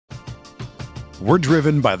We're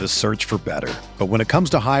driven by the search for better. But when it comes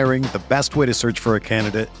to hiring, the best way to search for a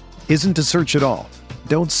candidate isn't to search at all.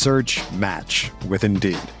 Don't search, match with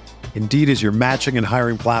Indeed. Indeed is your matching and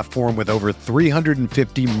hiring platform with over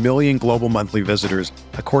 350 million global monthly visitors,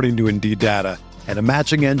 according to Indeed data, and a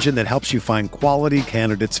matching engine that helps you find quality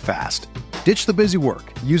candidates fast. Ditch the busy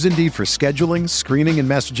work. Use Indeed for scheduling, screening, and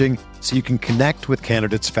messaging so you can connect with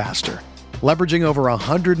candidates faster. Leveraging over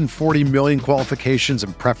 140 million qualifications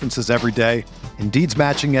and preferences every day, Indeed's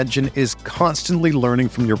matching engine is constantly learning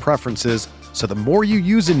from your preferences, so the more you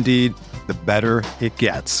use Indeed, the better it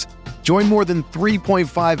gets. Join more than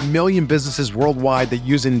 3.5 million businesses worldwide that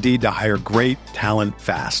use Indeed to hire great talent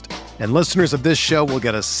fast. And listeners of this show will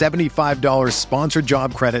get a $75 sponsored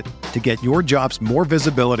job credit to get your jobs more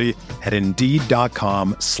visibility at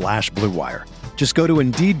Indeed.com/Blue Wire. Just go to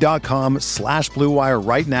Indeed.com/Blue Wire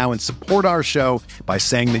right now and support our show by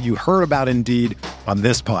saying that you heard about Indeed on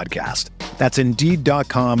this podcast. That's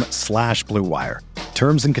Indeed.com/Blue Wire.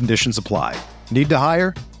 Terms and conditions apply. Need to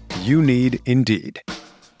hire? You need Indeed.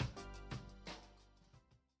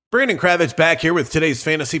 Brandon Kravitz back here with today's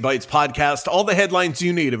Fantasy Bites podcast. All the headlines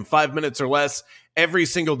you need in 5 minutes or less every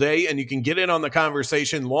single day, and you can get in on the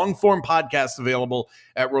conversation. Long-form podcast available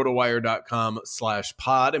at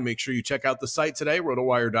rotowire.com/pod. And make sure you check out the site today,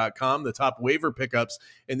 rotowire.com, the top waiver pickups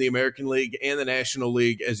in the American League and the National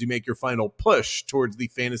League as you make your final push towards the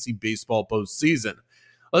fantasy baseball postseason.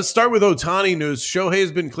 Let's start with Ohtani news. Shohei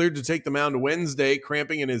has been cleared to take the mound Wednesday.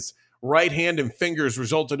 Cramping in his right hand and fingers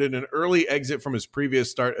resulted in an early exit from his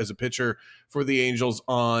previous start as a pitcher for the Angels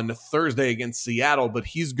on Thursday against Seattle, but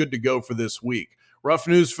he's good to go for this week. Rough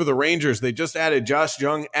news for the Rangers. They just added Josh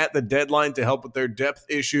Jung at the deadline to help with their depth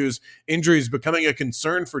issues. Injuries becoming a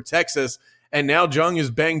concern for Texas, and now Jung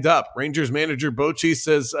is banged up. Rangers manager Bruce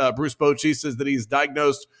Bochy says that he's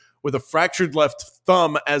diagnosed with a fractured left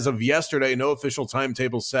thumb as of yesterday. No official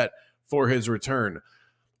timetable set for his return.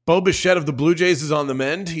 Bo Bichette of the Blue Jays is on the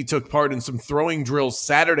mend. He took part in some throwing drills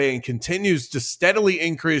Saturday and continues to steadily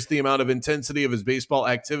increase the amount of intensity of his baseball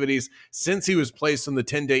activities since he was placed on the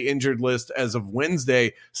 10-day injured list as of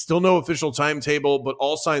Wednesday. Still no official timetable, but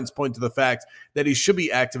all signs point to the fact that he should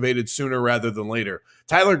be activated sooner rather than later.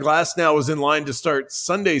 Tyler Glasnow was in line to start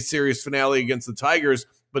Sunday's series finale against the Tigers,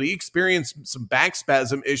 but he experienced some back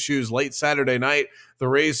spasm issues late Saturday night. The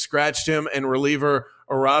Rays scratched him, and reliever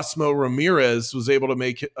Erasmo Ramirez was able to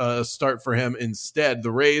make a start for him instead.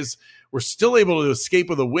 The Rays were still able to escape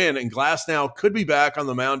with a win, and Glasnow could be back on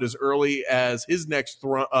the mound as early as his next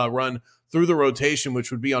run through the rotation,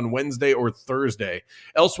 which would be on Wednesday or Thursday.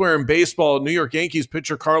 Elsewhere in baseball, New York Yankees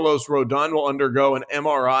pitcher Carlos Rodon will undergo an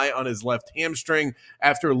MRI on his left hamstring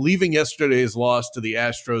after leaving yesterday's loss to the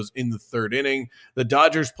Astros in the third inning. The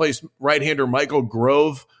Dodgers placed right-hander Michael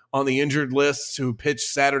Grove on the injured list, who pitched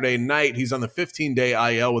Saturday night. He's on the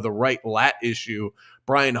 15-day IL with a right lat issue.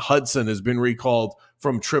 Brian Hudson has been recalled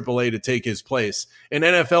from AAA to take his place. In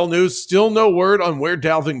NFL news, still no word on where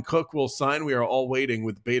Dalvin Cook will sign. We are all waiting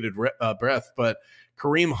with bated breath, but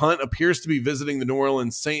Kareem Hunt appears to be visiting the New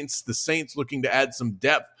Orleans Saints. The Saints looking to add some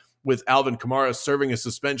depth with Alvin Kamara serving a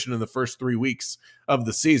suspension in the first 3 weeks of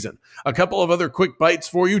the season. A couple of other quick bites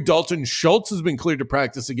for you. Dalton Schultz has been cleared to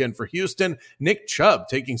practice again for Houston. Nick Chubb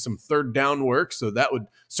taking some third down work, so that would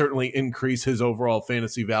certainly increase his overall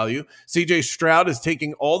fantasy value. CJ Stroud is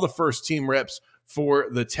taking all the first team reps for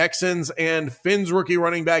the Texans, and Finn's rookie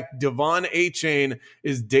running back Devon Achane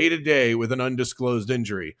is day-to-day with an undisclosed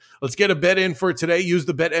injury. Let's get a bet in for today. Use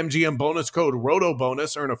the BetMGM bonus code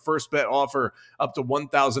ROTOBONUS. Earn a first bet offer up to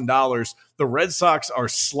 $1,000. The Red Sox are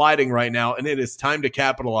sliding right now, and it is time to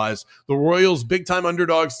capitalize. The Royals, big-time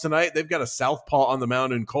underdogs tonight. They've got a southpaw on the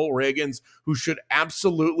mound in Cole Reagans, who should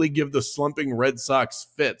absolutely give the slumping Red Sox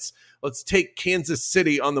fits. Let's take Kansas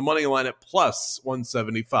City on the money line at plus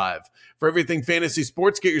 175. For everything fantasy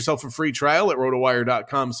sports, get yourself a free trial at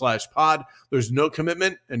rotowire.com/pod. There's no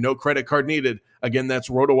commitment and no credit card needed. Again, that's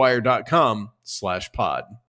rotowire.com/pod.